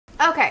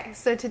Okay,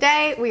 so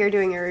today we are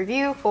doing a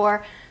review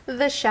for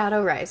The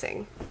Shadow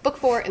Rising, book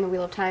 4 in the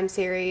Wheel of Time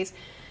series.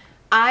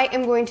 I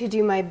am going to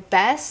do my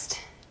best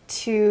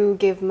to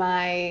give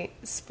my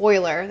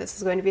spoiler, this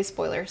is going to be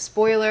a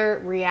spoiler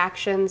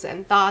reactions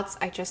and thoughts.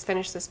 I just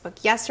finished this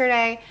book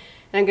yesterday,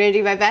 and I'm going to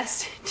do my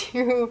best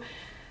to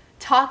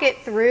talk it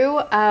through.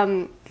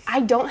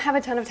 I don't have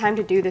a ton of time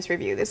to do this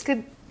review.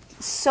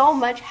 So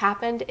much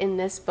happened in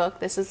this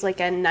book. This is like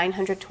a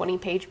 920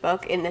 page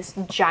book in this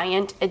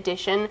giant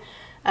edition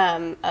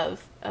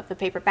of the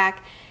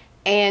paperback,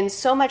 and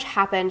so much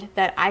happened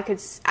that I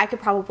could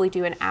probably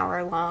do an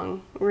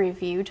hour-long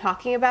review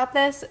talking about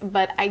this,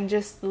 but I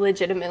just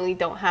legitimately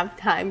don't have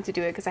time to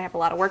do it because I have a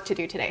lot of work to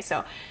do today.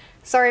 So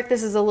sorry if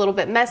this is a little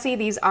bit messy.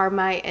 These are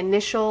my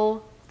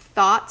initial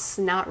thoughts,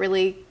 not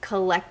really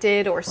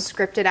collected or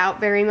scripted out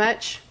very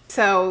much.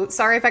 So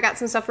sorry if I got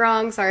some stuff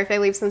wrong, sorry if I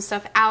leave some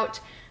stuff out,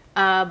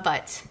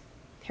 but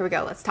here we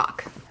go, let's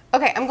talk.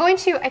 Okay,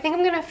 I think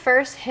I'm gonna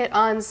first hit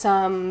on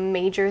some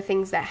major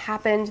things that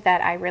happened that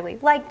I really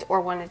liked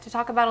or wanted to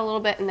talk about a little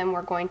bit, and then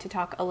we're going to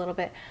talk a little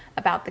bit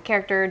about the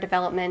character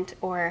development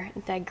or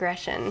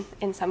digression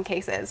in some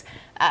cases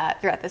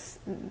throughout this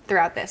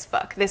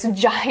book. This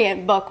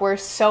giant book where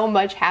so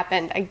much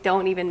happened, I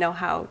don't even know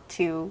how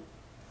to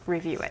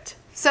review it.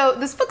 So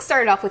this book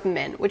started off with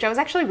Min, which I was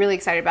actually really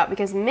excited about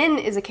because Min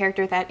is a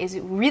character that is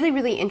really,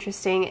 really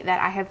interesting that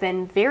I have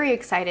been very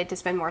excited to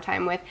spend more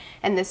time with,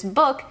 and this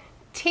book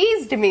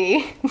teased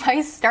me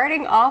by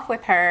starting off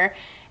with her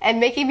and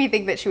making me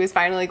think that she was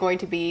finally going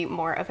to be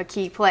more of a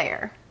key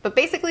player. But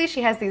basically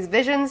she has these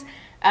visions,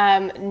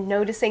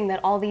 noticing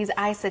that all these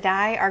Aes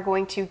Sedai are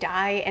going to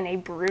die in a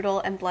brutal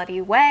and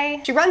bloody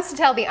way. She runs to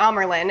tell the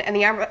Amyrlin, and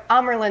the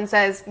Amyrlin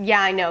says, yeah,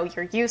 I know,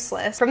 you're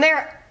useless. From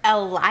there,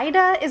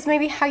 Elida is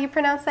maybe how you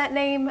pronounce that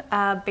name,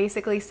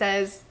 basically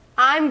says,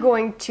 I'm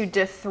going to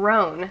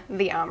dethrone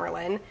the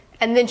Amyrlin,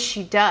 and then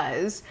she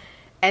does.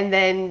 And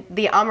then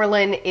the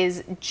Amyrlin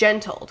is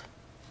gentled,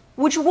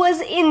 which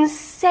was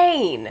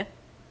insane.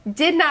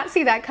 Did not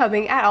see that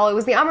coming at all. It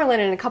was the Amyrlin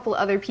and a couple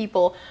other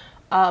people.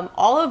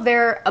 All of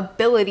their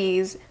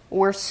abilities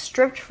were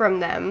stripped from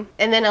them.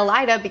 And then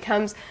Elida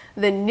becomes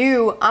the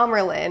new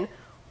Amyrlin,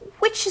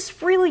 which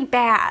is really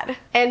bad.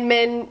 And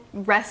Min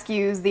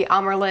rescues the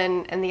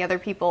Amyrlin and the other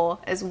people,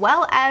 as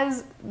well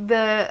as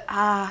the,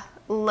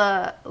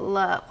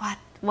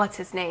 what's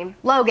his name?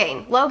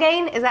 Logain.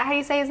 Logain, is that how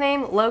you say his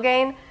name?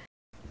 Logain?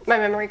 My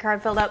memory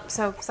card filled up,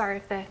 so sorry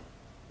if the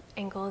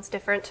angle is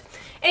different.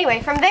 Anyway,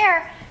 from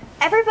there,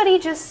 everybody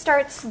just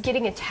starts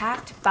getting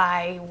attacked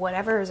by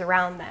whatever is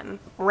around them.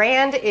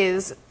 Rand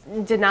is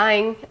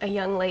denying a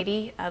young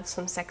lady of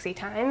some sexy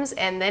times,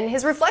 and then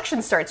his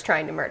reflection starts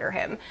trying to murder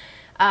him.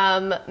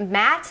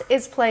 Matt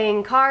is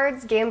playing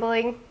cards,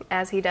 gambling,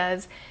 as he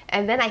does,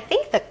 and then I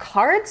think the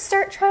cards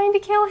start trying to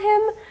kill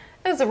him.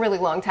 It was a really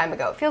long time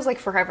ago. It feels like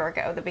forever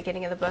ago, the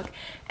beginning of the book.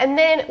 And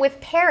then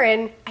with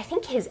Perrin, I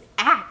think his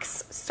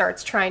axe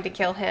starts trying to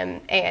kill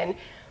him, and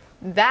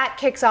that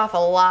kicks off a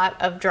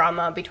lot of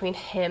drama between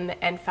him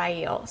and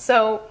Faile.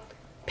 So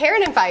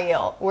Perrin and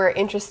Faile were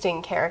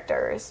interesting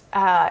characters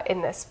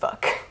in this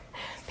book.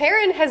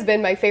 Perrin has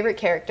been my favorite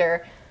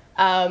character,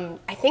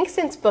 I think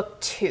since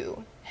book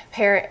 2.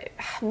 Perrin,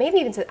 maybe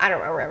even since, I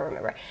don't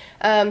remember.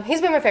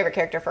 He's been my favorite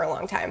character for a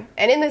long time.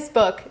 And in this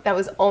book, that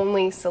was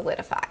only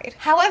solidified.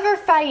 However,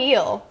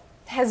 Faile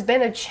has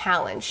been a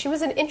challenge. She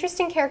was an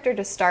interesting character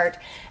to start.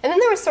 And then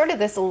there was sort of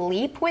this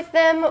leap with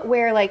them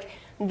where like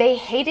they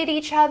hated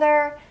each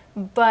other,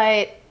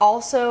 but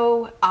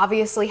also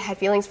obviously had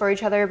feelings for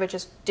each other, but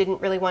just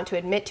didn't really want to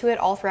admit to it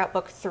all throughout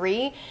book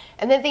 3.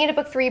 And then at the end of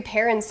book 3,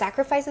 Perrin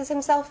sacrifices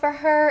himself for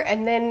her.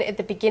 And then at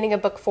the beginning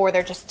of book 4,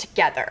 they're just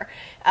together,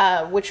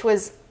 which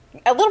was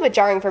a little bit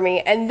jarring for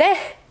me. And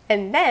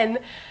then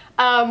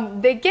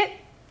they get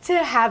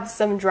to have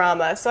some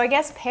drama. So I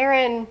guess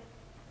Perrin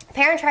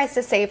tries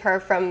to save her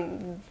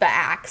from the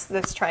axe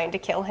that's trying to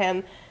kill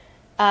him.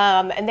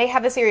 And they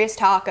have a serious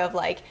talk of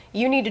like,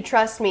 you need to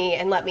trust me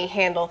and let me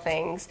handle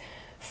things.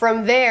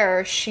 From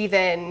there, she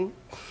then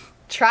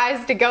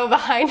tries to go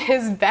behind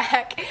his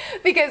back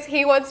because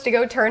he wants to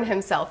go turn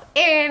himself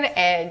in,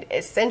 and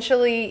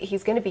essentially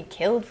he's going to be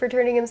killed for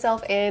turning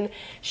himself in.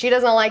 She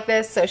doesn't like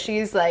this, so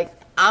she's like,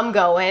 I'm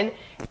going,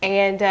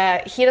 and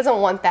he doesn't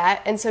want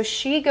that, and so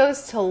she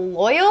goes to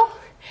Loyal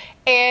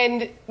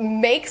and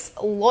makes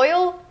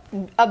Loyal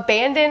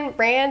abandon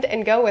Rand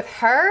and go with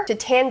her to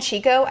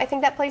Tanchico, I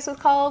think that place was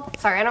called.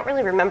 Sorry, I don't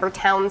really remember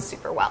towns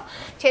super well.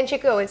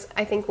 Tanchico is,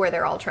 I think, where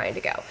they're all trying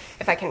to go,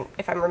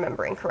 if I'm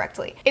remembering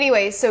correctly.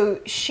 Anyway, so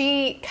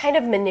she kind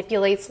of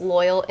manipulates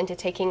Loyal into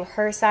taking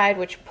her side,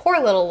 which poor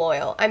little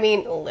Loyal, I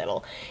mean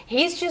little,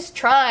 he's just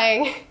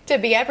trying to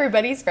be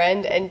everybody's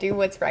friend and do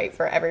what's right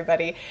for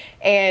everybody.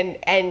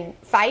 And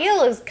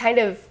Faile is kind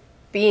of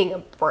being a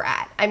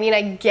brat. I mean,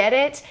 I get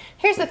it.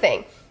 Here's the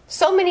thing.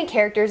 So many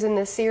characters in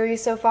this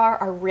series so far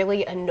are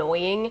really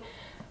annoying,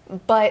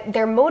 but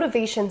their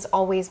motivations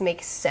always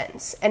make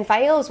sense. And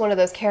Faile is one of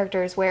those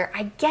characters where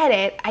I get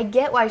it. I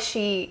get why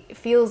she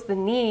feels the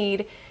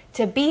need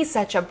to be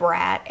such a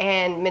brat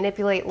and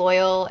manipulate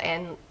Loyal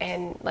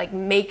and like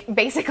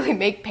basically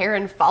make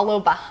Perrin follow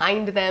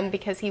behind them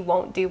because he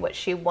won't do what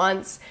she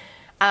wants.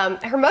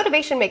 Her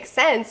motivation makes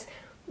sense,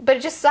 but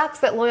it just sucks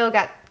that Loyal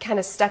got kind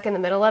of stuck in the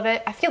middle of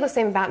it. I feel the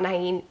same about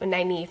Nynaeve.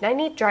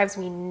 Nynaeve drives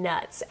me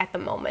nuts at the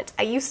moment.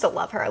 I used to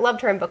love her. I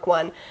loved her in book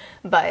 1,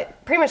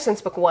 but pretty much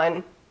since book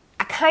 1,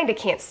 I kind of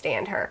can't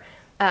stand her.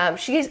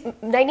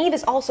 Nynaeve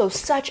is also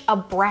such a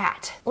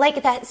brat.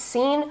 Like that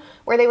scene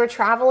where they were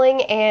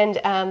traveling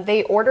and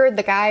they ordered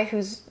the guy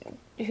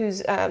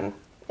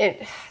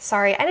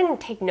sorry, I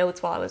didn't take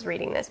notes while I was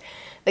reading this.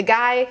 The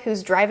guy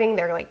who's driving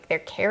their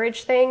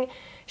carriage thing,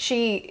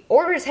 she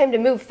orders him to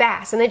move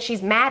fast, and then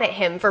she's mad at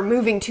him for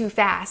moving too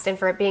fast and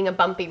for it being a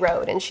bumpy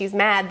road, and she's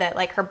mad that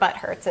like her butt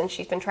hurts and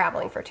she's been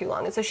traveling for too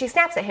long, and so she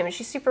snaps at him and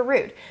she's super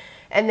rude.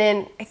 And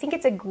then I think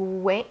it's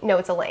Elaine.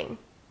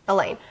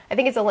 I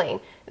think it's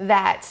Elaine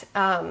that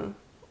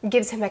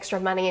gives him extra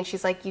money, and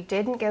she's like, you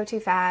didn't go too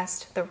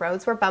fast, the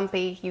roads were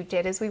bumpy, you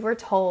did as we were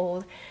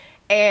told.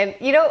 And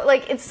you know,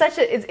 like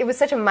it was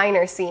such a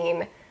minor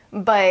scene,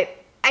 but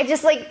I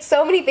just like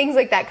so many things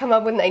like that come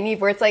up with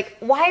Nynaeve where it's like,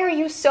 why are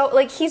you so,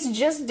 like, he's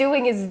just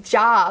doing his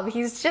job,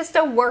 he's just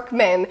a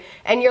workman,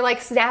 and you're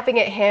like snapping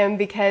at him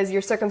because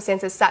your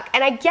circumstances suck.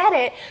 And I get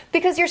it,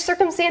 because your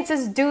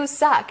circumstances do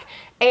suck,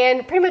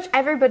 and pretty much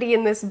everybody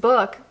in this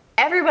book,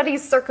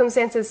 everybody's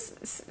circumstances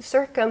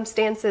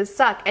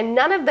suck, and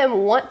none of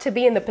them want to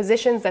be in the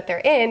positions that they're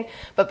in,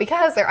 but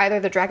because they're either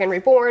the Dragon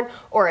Reborn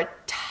or a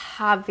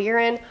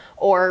Ta'veren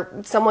or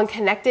someone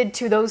connected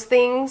to those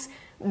things,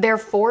 they're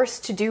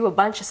forced to do a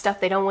bunch of stuff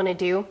they don't want to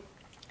do.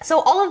 So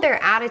all of their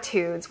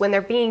attitudes, when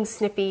they're being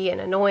snippy and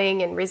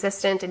annoying and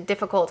resistant and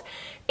difficult,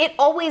 it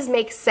always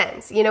makes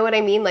sense. You know what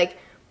I mean? Like,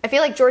 I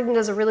feel like Jordan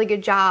does a really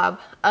good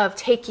job of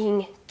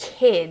taking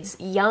kids,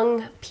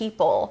 young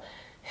people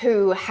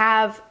who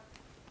have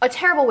a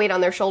terrible weight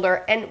on their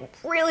shoulder and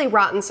really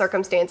rotten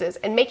circumstances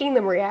and making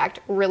them react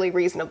really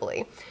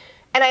reasonably.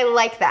 And I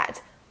like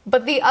that.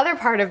 But the other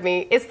part of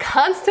me is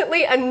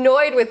constantly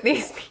annoyed with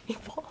these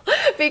people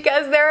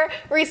because they're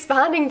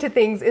responding to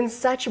things in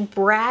such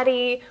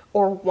bratty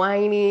or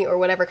whiny or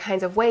whatever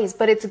kinds of ways.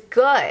 But it's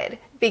good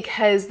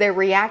because they're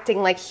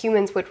reacting like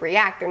humans would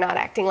react. They're not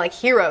acting like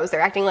heroes.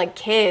 They're acting like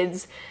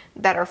kids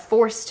that are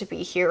forced to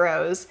be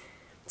heroes.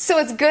 So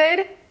it's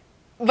good,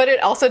 but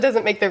it also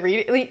doesn't make the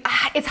read.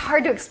 It's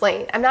hard to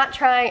explain. I'm not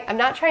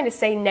trying to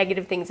say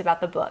negative things about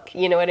the book.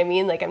 You know what I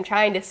mean? Like, I'm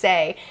trying to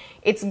say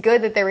it's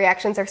good that their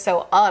reactions are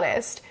so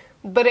honest,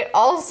 but it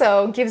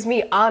also gives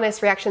me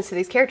honest reactions to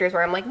these characters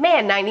where I'm like,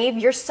 man,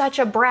 Nynaeve, you're such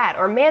a brat,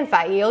 or man,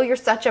 Fael, you're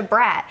such a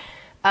brat.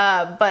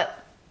 But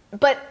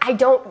I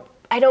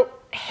don't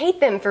hate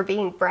them for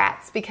being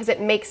brats because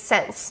it makes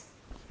sense.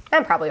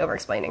 I'm probably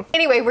over-explaining.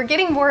 Anyway, we're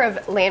getting more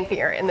of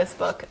Lanfear in this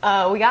book.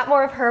 We got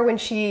more of her when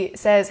she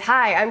says,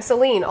 hi, I'm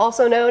Selene,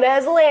 also known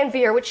as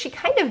Lanfear, which she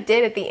kind of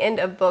did at the end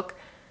of book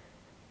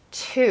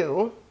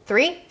 2.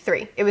 3?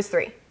 3. It was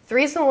 3.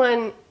 3 is the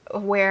one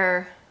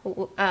where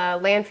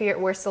Lanfear,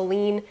 where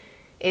Selene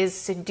is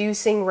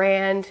seducing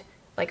Rand,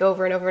 like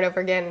over and over and over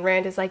again. And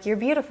Rand is like, you're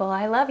beautiful,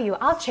 I love you,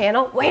 I'll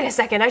channel. Wait a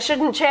second, I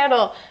shouldn't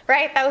channel,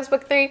 right? That was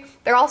book 3.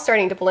 They're all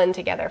starting to blend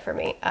together for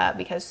me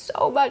because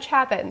so much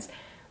happens.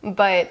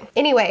 But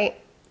anyway,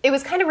 it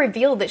was kind of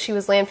revealed that she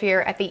was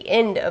Lanfear at the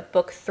end of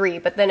book 3,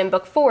 but then in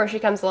book 4, she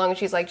comes along and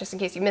she's like, just in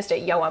case you missed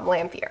it, yo, I'm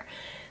Lanfear.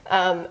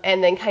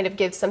 And then kind of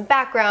gives some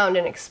background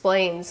and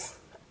explains,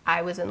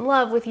 I was in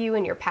love with you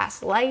in your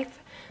past life,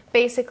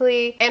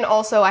 basically. And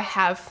also I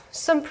have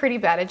some pretty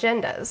bad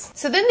agendas.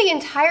 So then the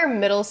entire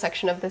middle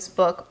section of this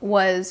book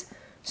was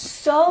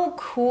so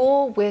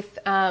cool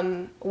with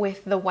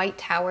the White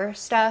Tower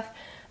stuff.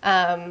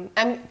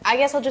 I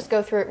guess I'll just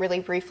go through it really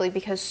briefly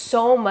because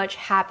so much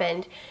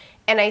happened,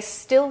 and I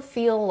still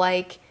feel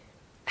like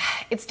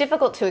it's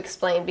difficult to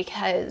explain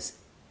because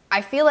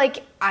I feel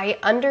like I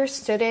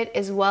understood it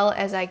as well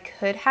as I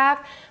could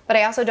have, but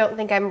I also don't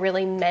think I'm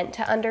really meant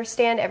to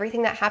understand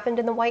everything that happened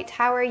in the White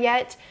Tower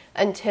yet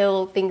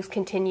until things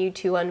continue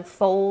to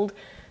unfold.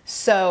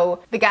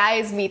 So the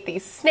guys meet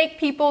these snake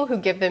people who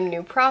give them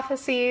new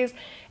prophecies,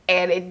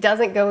 and it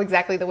doesn't go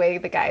exactly the way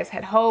the guys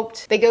had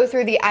hoped. They go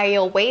through the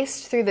Aiel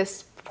Waste through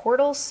this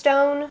portal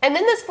stone, and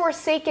then this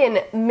Forsaken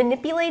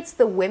manipulates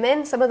the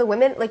women, some of the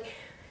women, like,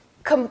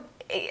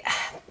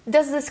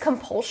 does this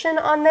compulsion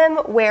on them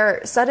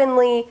where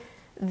suddenly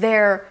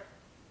they're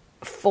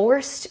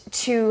forced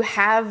to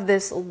have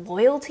this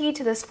loyalty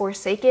to this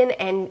Forsaken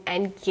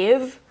and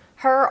give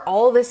her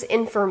all this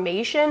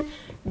information.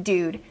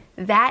 Dude,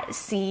 that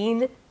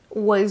scene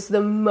was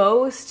the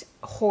most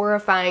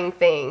horrifying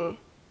thing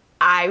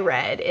I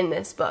read in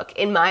this book,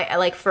 in my,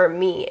 like, for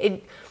me,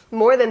 it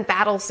more than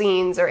battle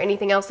scenes or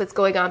anything else that's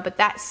going on, but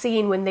that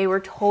scene when they were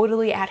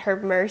totally at her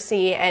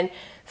mercy and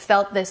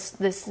felt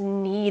this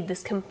need,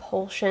 this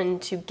compulsion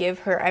to give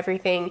her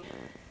everything,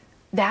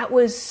 that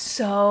was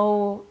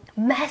so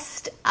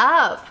messed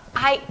up.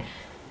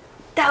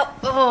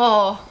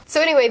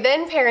 So anyway,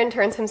 then Perrin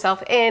turns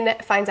himself in,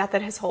 finds out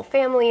that his whole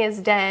family is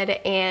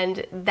dead,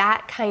 and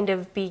that kind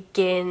of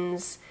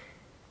begins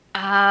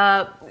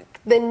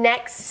The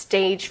next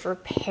stage for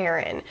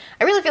Perrin.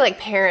 I really feel like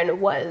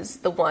Perrin was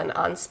the one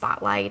on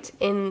spotlight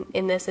in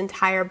this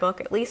entire book,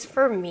 at least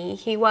for me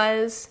he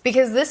was,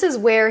 because this is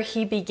where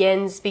he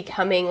begins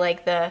becoming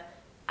like the,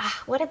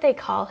 what did they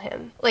call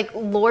him? Like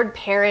Lord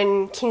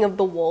Perrin, King of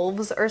the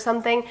Wolves or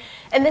something.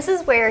 And this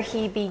is where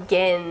he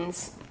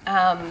begins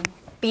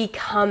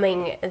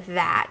becoming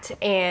that.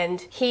 And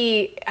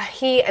he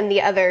and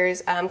the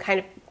others kind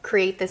of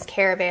create this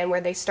caravan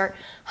where they start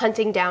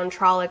hunting down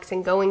Trollocs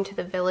and going to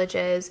the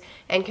villages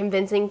and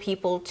convincing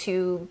people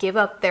to give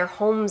up their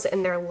homes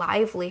and their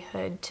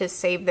livelihood to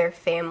save their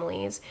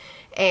families.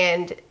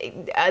 And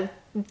a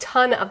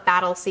ton of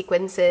battle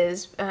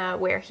sequences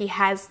where he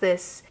has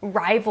this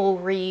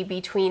rivalry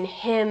between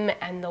him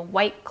and the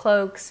White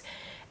Cloaks.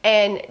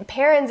 And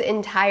Perrin's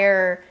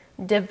entire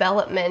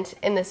development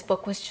in this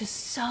book was just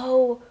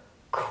so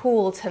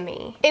cool to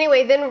me.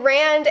 Anyway, then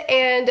Rand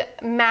and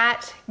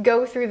Mat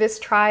go through this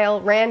trial.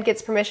 Rand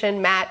gets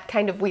permission. Mat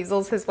kind of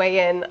weasels his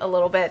way in a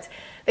little bit.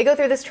 They go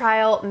through this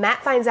trial.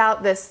 Mat finds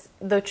out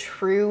the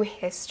true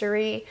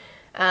history,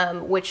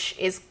 which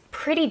is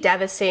pretty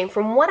devastating.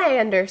 From what I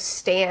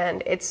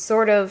understand, it's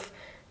sort of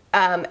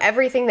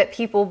everything that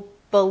people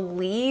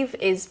believe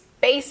is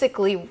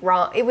basically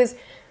wrong. It was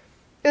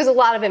a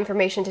lot of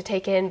information to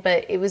take in,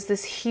 but it was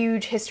this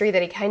huge history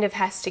that he kind of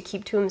has to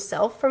keep to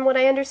himself, from what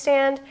I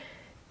understand.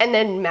 And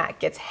then Mat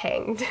gets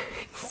hanged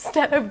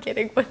instead of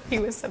getting what he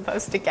was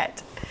supposed to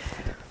get.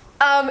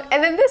 And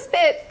then this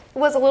bit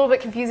was a little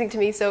bit confusing to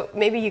me, so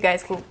maybe you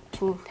guys can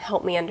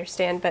help me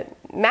understand. But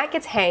Mat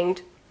gets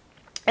hanged,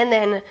 and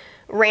then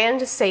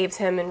Rand saves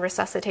him and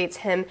resuscitates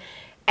him.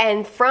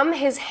 And from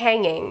his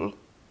hanging,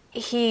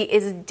 he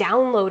is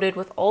downloaded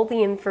with all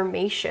the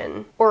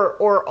information,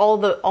 or all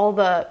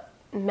the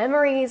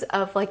memories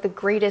of like the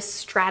greatest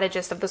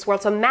strategist of this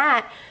world. So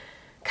Mat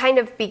kind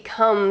of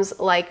becomes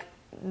like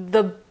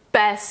the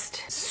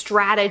best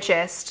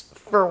strategist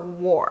for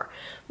war.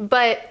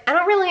 But I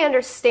don't really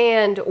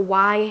understand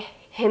why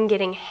him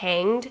getting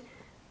hanged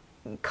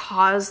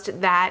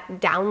caused that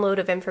download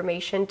of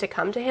information to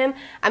come to him.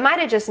 I might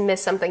have just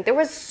missed something. There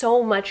was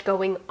so much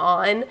going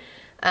on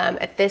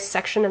at this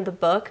section of the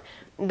book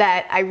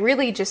that I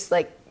really just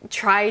like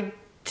tried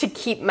to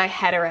keep my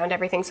head around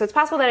everything. So it's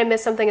possible that I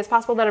missed something. It's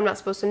possible that I'm not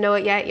supposed to know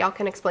it yet. Y'all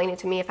can explain it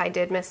to me if I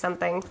did miss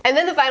something. And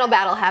then the final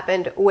battle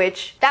happened,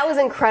 which that was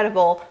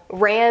incredible.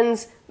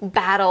 Rand's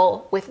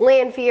battle with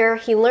Lanfear.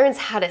 He learns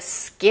how to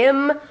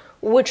skim,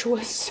 which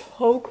was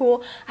so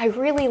cool. I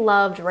really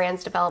loved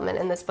Rand's development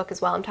in this book as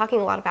well. I'm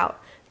talking a lot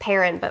about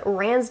Perrin, but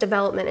Rand's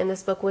development in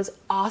this book was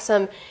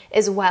awesome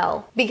as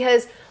well,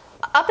 because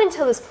up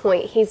until this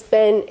point, he's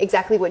been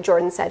exactly what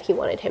Jordan said he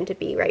wanted him to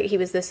be, right? He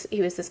was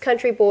this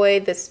country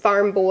boy, this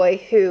farm boy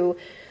who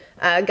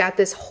got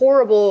this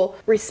horrible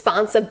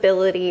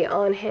responsibility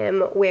on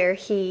him where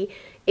he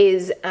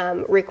is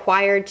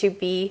required to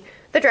be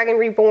the Dragon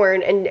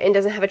Reborn and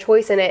doesn't have a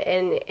choice in it,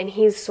 and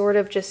he's sort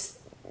of just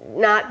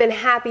not been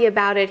happy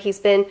about it. He's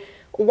been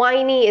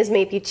whiny is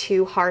maybe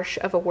too harsh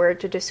of a word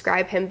to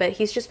describe him, but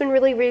he's just been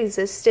really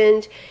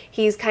resistant.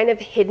 He's kind of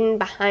hidden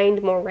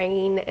behind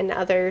Moraine and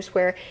others,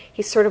 where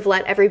he's sort of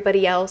let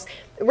everybody else.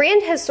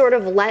 Rand has sort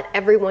of let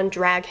everyone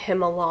drag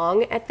him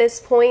along at this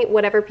point.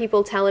 Whatever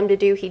people tell him to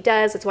do, he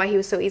does. That's why he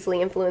was so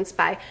easily influenced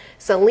by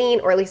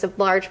Selene, or at least a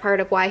large part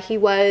of why he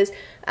was.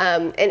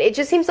 And it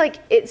just seems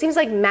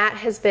like Mat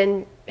has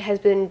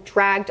been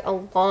dragged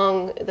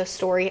along the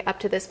story up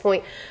to this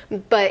point.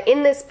 But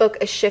in this book,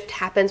 a shift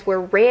happens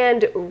where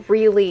Rand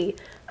really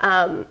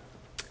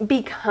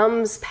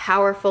becomes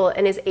powerful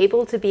and is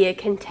able to be a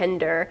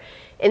contender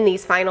in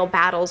these final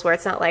battles, where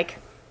it's not like,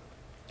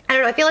 I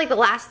don't know, I feel like the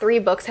last 3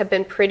 books have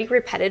been pretty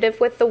repetitive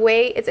with the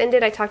way it's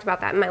ended. I talked about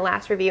that in my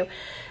last review.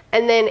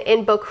 And then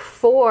in book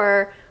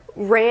 4,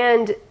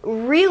 Rand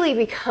really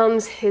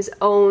becomes his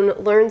own,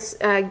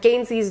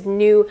 gains these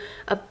new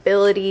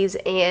abilities,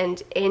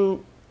 and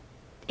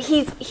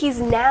he's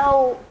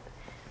now,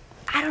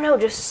 I don't know,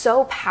 just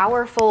so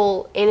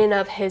powerful in and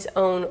of his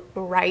own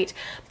right.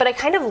 But I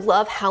kind of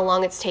love how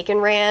long it's taken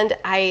Rand.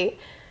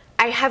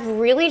 I have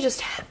really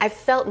just, I've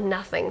felt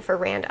nothing for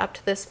Rand up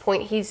to this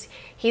point.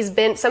 He's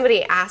been,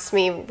 somebody asked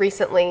me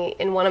recently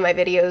in one of my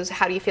videos,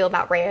 how do you feel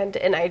about Rand?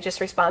 And I just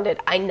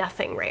responded, I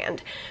nothing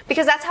Rand.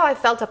 Because that's how I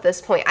felt up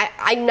this point.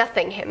 I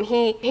nothing him.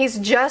 He's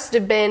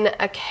just been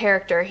a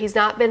character. He's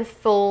not been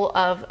full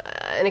of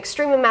an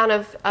extreme amount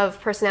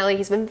of personality.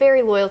 He's been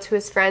very loyal to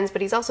his friends,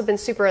 but he's also been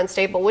super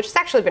unstable, which has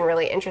actually been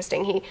really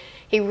interesting.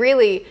 He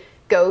really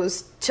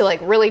goes to like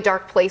really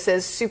dark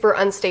places, super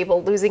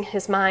unstable, losing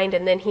his mind,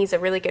 and then he's a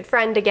really good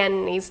friend again,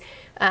 and he's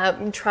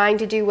trying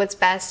to do what's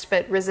best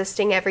but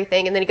resisting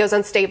everything, and then he goes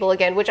unstable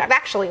again, which I've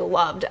actually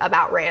loved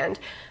about Rand.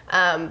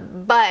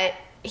 But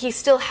he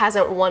still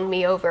hasn't won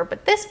me over.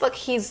 But this book,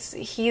 he's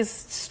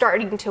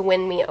starting to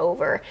win me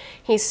over.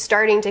 He's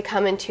starting to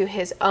come into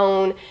his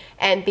own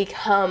and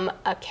become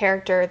a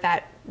character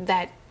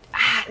that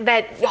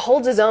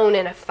holds his own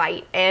in a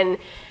fight. And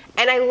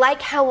And I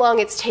like how long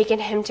it's taken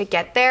him to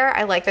get there.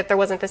 I like that there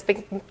wasn't this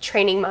big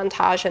training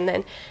montage and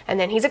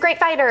then he's a great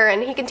fighter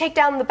and he can take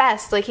down the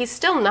best. Like, he's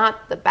still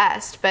not the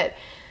best, but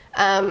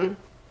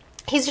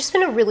he's just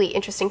been a really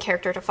interesting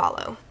character to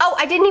follow. Oh,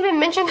 I didn't even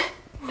mention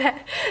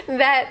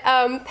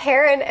that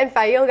Perrin and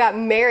Fail got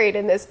married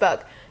in this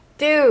book.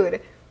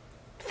 Dude,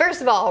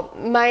 first of all,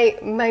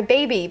 my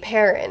baby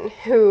Perrin,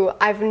 who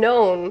I've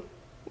known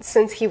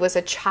since he was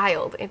a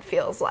child, it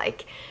feels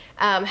like,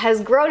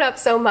 has grown up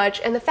so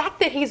much, and the fact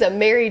that he's a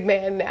married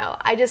man now,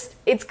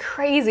 it's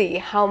crazy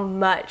how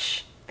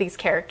much these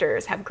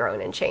characters have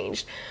grown and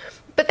changed.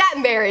 But that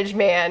marriage,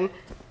 man,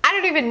 I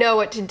don't even know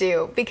what to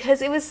do,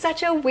 because it was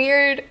such a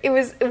weird, it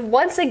was,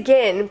 once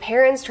again,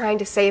 Perrin's trying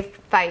to save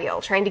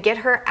Fail, trying to get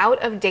her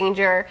out of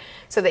danger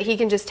so that he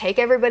can just take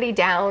everybody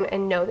down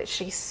and know that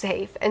she's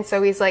safe. And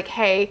so he's like,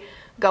 hey,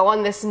 go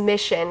on this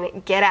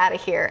mission, get out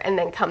of here, and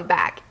then come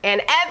back.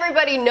 And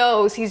everybody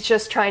knows he's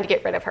just trying to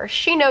get rid of her.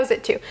 She knows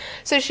it too.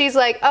 So she's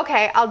like,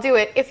 okay, I'll do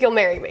it if you'll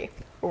marry me.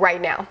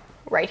 Right now.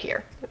 Right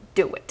here.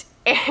 Do it.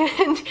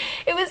 And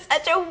it was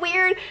such a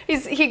weird,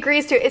 he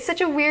agrees to it. It's such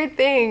a weird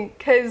thing,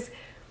 because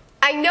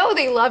I know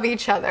they love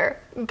each other,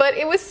 but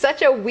it was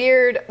such a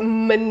weird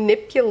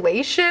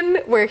manipulation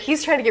where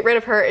he's trying to get rid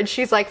of her and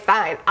she's like,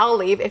 fine, I'll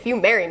leave if you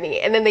marry me.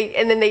 And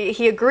then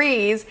he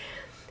agrees.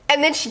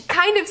 And then she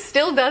kind of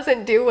still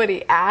doesn't do what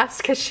he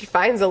asked because she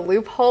finds a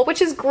loophole,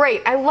 which is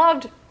great. I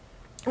loved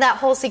that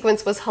whole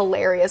sequence, was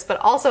hilarious, but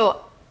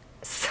also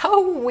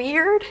so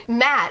weird.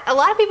 Matt, a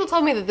lot of people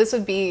told me that this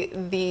would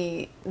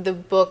be the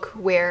book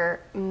where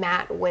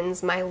Matt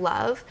wins my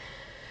love.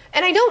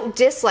 And I don't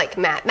dislike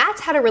Matt.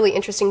 Matt's had a really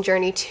interesting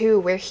journey too,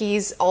 where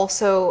he's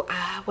also,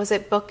 was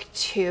it book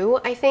 2,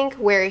 I think,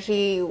 where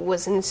he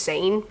was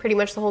insane pretty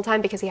much the whole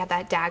time because he had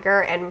that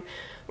dagger, and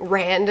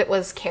Rand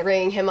was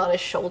carrying him on his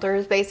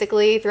shoulders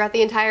basically throughout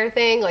the entire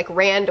thing. Like,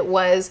 Rand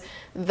was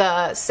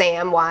the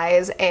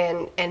Samwise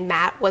and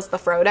Matt was the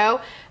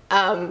Frodo.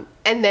 And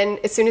then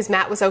as soon as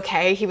Matt was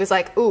okay, he was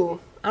like, ooh,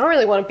 I don't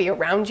really want to be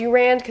around you,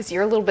 Rand, because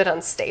you're a little bit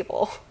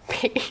unstable.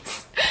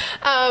 Peace.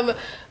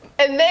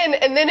 And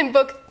then in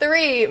book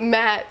 3,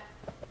 Matt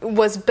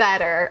was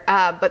better,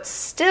 but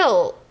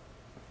still,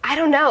 I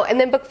don't know. And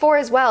then book 4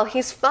 as well,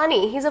 he's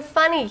funny. He's a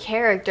funny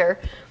character.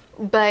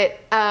 But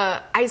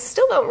I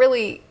still don't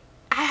really,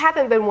 I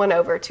haven't been won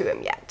over to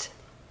him yet.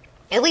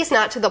 At least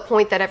not to the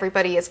point that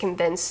everybody is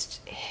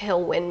convinced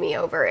he'll win me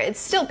over. It's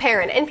still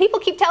Perrin, and people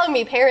keep telling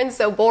me Perrin's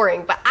so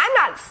boring, but I'm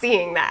not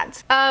seeing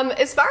that.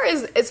 As far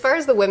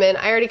as the women,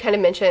 I already kind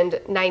of mentioned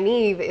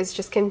Nynaeve is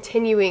just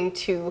continuing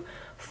to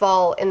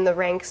fall in the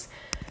ranks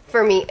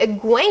for me.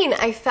 Egwene,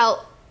 I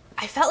felt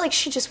like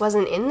she just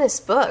wasn't in this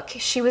book.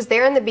 She was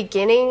there in the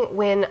beginning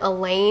when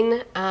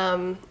Elaine,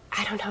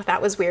 I don't know, that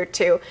was weird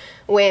too,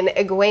 when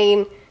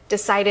Egwene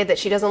decided that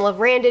she doesn't love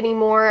Rand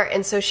anymore,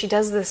 and so she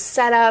does this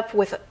setup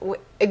with,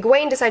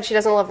 Egwene decides she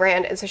doesn't love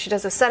Rand, and so she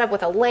does a setup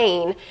with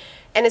Elaine,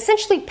 and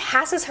essentially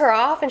passes her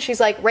off, and she's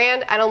like,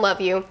 Rand, I don't love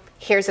you,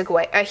 here's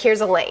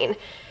Elaine.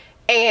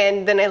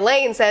 And then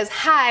Elaine says,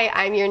 hi,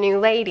 I'm your new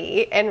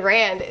lady, and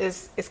Rand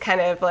is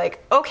kind of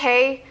like,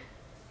 okay,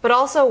 but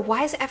also,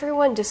 why is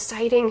everyone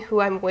deciding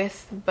who I'm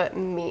with but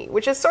me?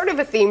 Which is sort of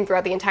a theme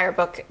throughout the entire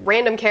book.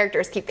 Random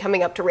characters keep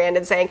coming up to Rand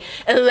and saying,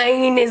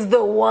 Elaine is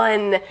the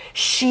one,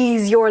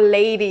 she's your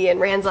lady. And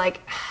Rand's like,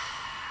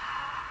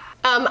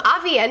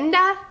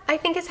 Avienda, I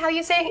think is how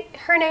you say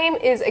her name,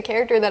 is a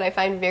character that I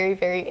find very,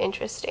 very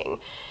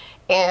interesting.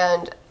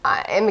 And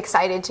I am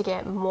excited to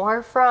get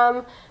more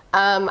from.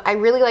 I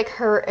really like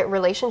her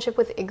relationship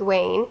with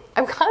Egwene.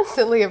 I'm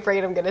constantly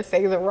afraid I'm gonna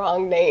say the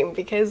wrong name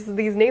because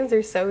these names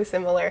are so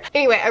similar.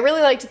 Anyway, I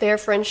really liked their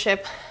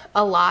friendship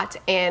a lot,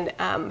 and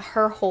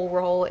her whole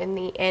role in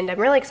the end. I'm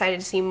really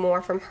excited to see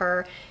more from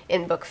her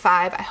in book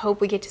 5. I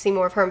hope we get to see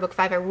more of her in book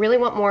 5. I really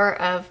want more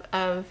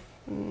of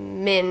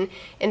Min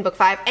in book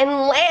 5. And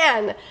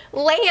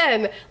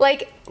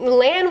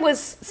Lan was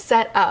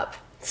set up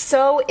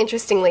so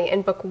interestingly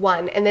in book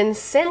 1, and then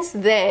since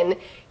then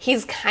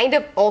he's kind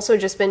of also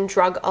just been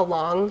drug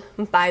along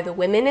by the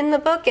women in the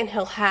book, and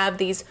he'll have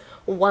these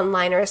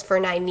one-liners for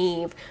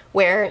Nynaeve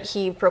where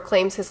he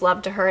proclaims his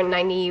love to her and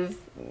Nynaeve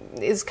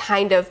is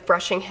kind of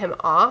brushing him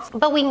off,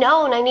 but we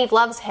know Nynaeve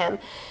loves him.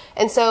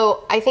 And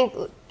so I think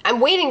I'm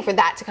waiting for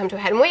that to come to a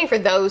head. I'm waiting for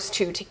those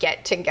two to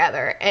get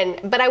together.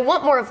 But I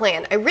want more of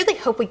Lan. I really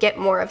hope we get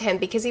more of him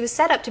because he was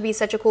set up to be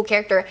such a cool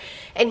character,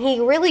 and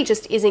he really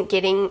just isn't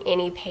getting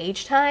any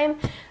page time.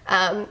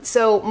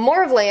 So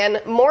more of Lan,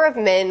 more of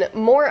Min,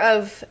 more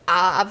of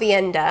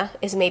Avienda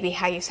is maybe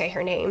how you say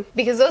her name.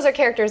 Because those are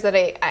characters that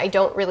I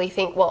don't really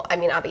think, well, I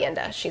mean,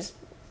 Avienda,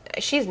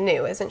 she's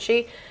new, isn't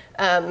she?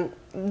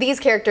 These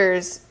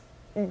characters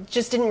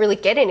just didn't really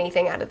get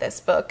anything out of this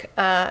book.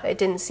 It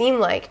didn't seem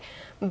like.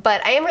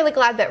 But I am really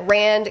glad that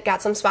Rand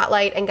got some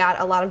spotlight and got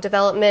a lot of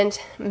development.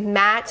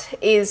 Matt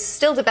is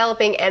still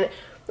developing, and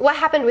what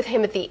happened with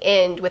him at the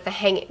end, with the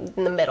hanging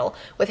in the middle,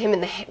 with him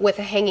with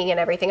the hanging and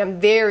everything, I'm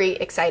very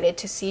excited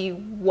to see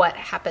what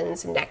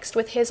happens next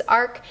with his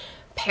arc.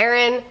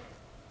 Perrin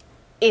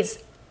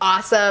is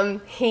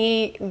awesome.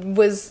 He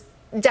was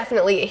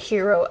definitely a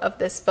hero of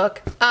this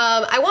book.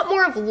 I want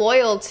more of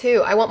Loyal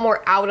too. I want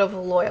more out of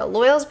Loyal.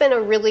 Loyal's been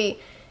a really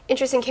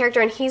interesting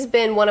character, and he's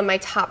been one of my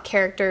top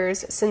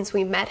characters since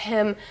we met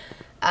him.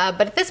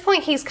 But at this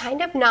point, he's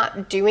kind of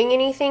not doing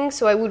anything,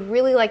 so I would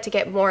really like to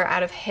get more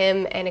out of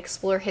him and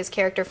explore his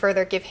character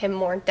further, give him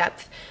more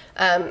depth.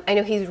 I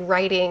know he's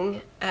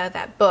writing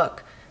that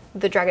book,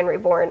 The Dragon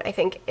Reborn, I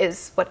think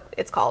is what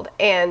it's called,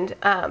 and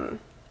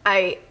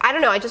I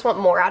don't know, I just want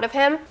more out of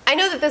him. I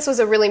know that this was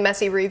a really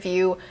messy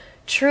review.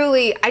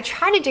 Truly, I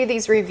try to do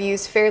these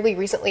reviews fairly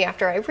recently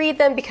after I read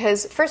them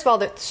because, first of all,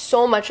 there's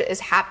so much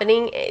is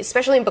happening,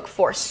 especially in book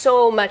 4.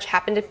 So much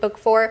happened in book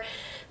 4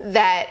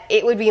 that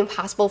it would be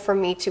impossible for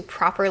me to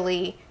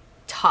properly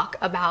talk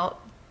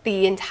about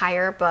the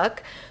entire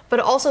book. But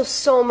also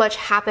so much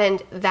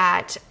happened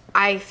that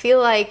I feel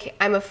like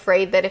I'm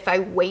afraid that if I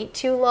wait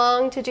too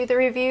long to do the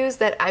reviews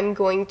that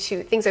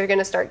things are going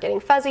to start getting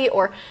fuzzy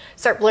or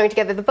start blurring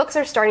together. The books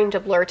are starting to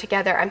blur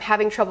together. I'm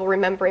having trouble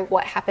remembering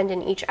what happened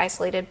in each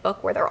isolated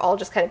book where they're all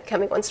just kind of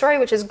becoming one story,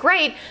 which is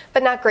great,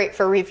 but not great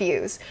for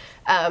reviews.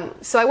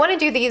 So I want to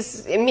do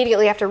these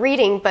immediately after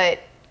reading, but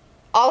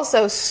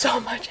also, so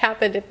much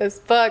happened in this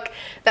book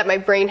that my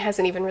brain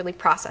hasn't even really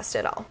processed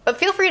it all. But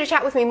feel free to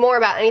chat with me more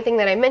about anything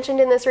that I mentioned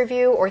in this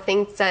review or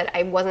things that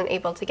I wasn't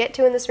able to get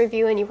to in this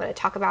review and you want to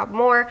talk about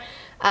more.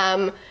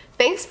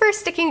 Thanks for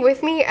sticking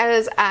with me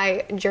as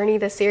I journey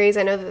this series.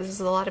 I know that this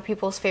is a lot of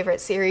people's favorite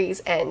series,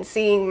 and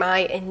seeing my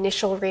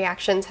initial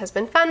reactions has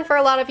been fun for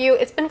a lot of you.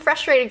 It's been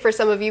frustrating for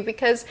some of you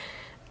because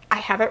I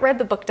haven't read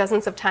the book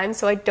dozens of times,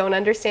 so I don't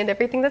understand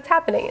everything that's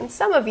happening, and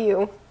some of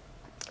you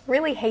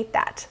really hate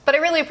that. But I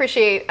really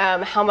appreciate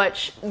how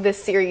much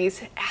this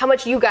series, how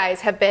much you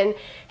guys have been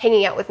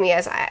hanging out with me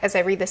as I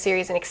read the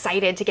series and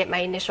excited to get my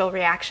initial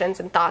reactions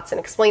and thoughts and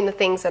explain the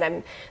things that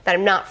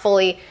I'm not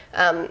fully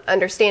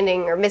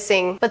understanding or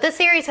missing. But this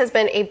series has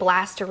been a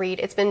blast to read.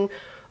 It's been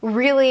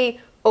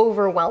really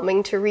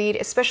overwhelming to read,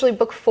 especially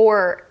book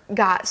 4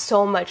 got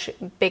so much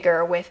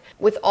bigger with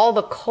all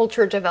the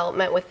culture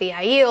development with the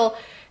Aiel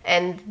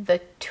and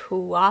the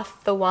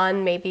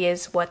Tuatha maybe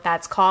is what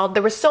that's called.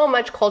 There was so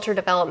much culture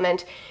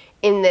development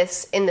in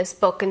this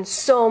book and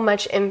so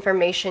much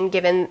information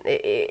given.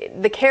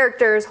 The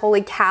characters,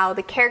 holy cow,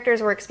 the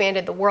characters were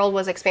expanded, the world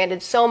was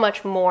expanded, so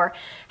much more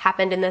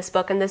happened in this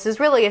book, and this is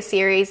really a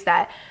series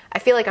that I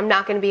feel like I'm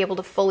not going to be able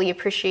to fully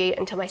appreciate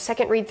until my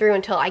second read through,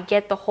 until I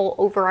get the whole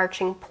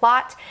overarching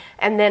plot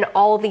and then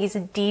all these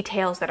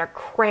details that are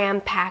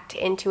cram-packed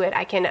into it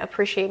I can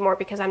appreciate more,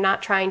 because I'm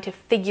not trying to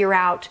figure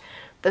out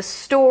the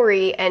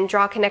story and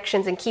draw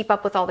connections and keep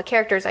up with all the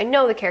characters. I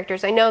know the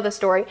characters, I know the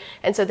story,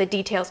 and so the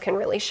details can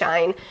really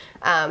shine.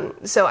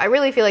 So I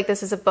really feel like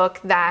this is a book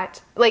that,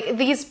 like,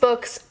 these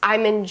books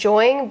I'm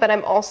enjoying, but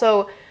I'm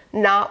also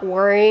not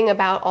worrying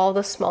about all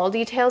the small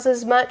details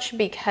as much,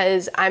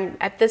 because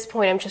at this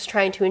point I'm just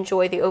trying to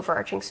enjoy the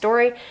overarching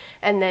story,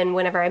 and then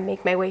whenever I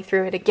make my way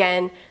through it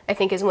again, I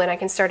think is when I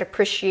can start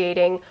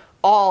appreciating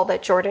all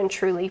that Jordan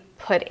truly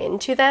put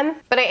into them.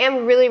 But I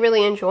am really,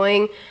 really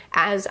enjoying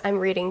as I'm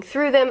reading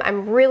through them.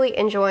 I'm really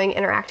enjoying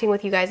interacting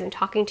with you guys and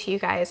talking to you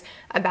guys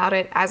about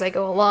it as I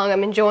go along.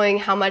 I'm enjoying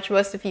how much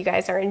most of you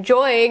guys are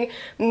enjoying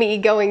me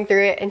going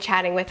through it and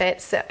chatting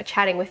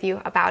with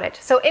you about it.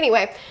 So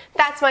anyway,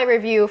 that's my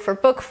review for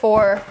book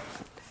 4,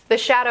 The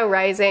Shadow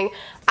Rising.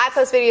 I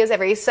post videos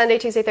every Sunday,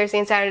 Tuesday, Thursday,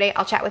 and Saturday.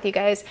 I'll chat with you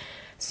guys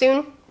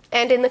soon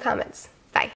and in the comments.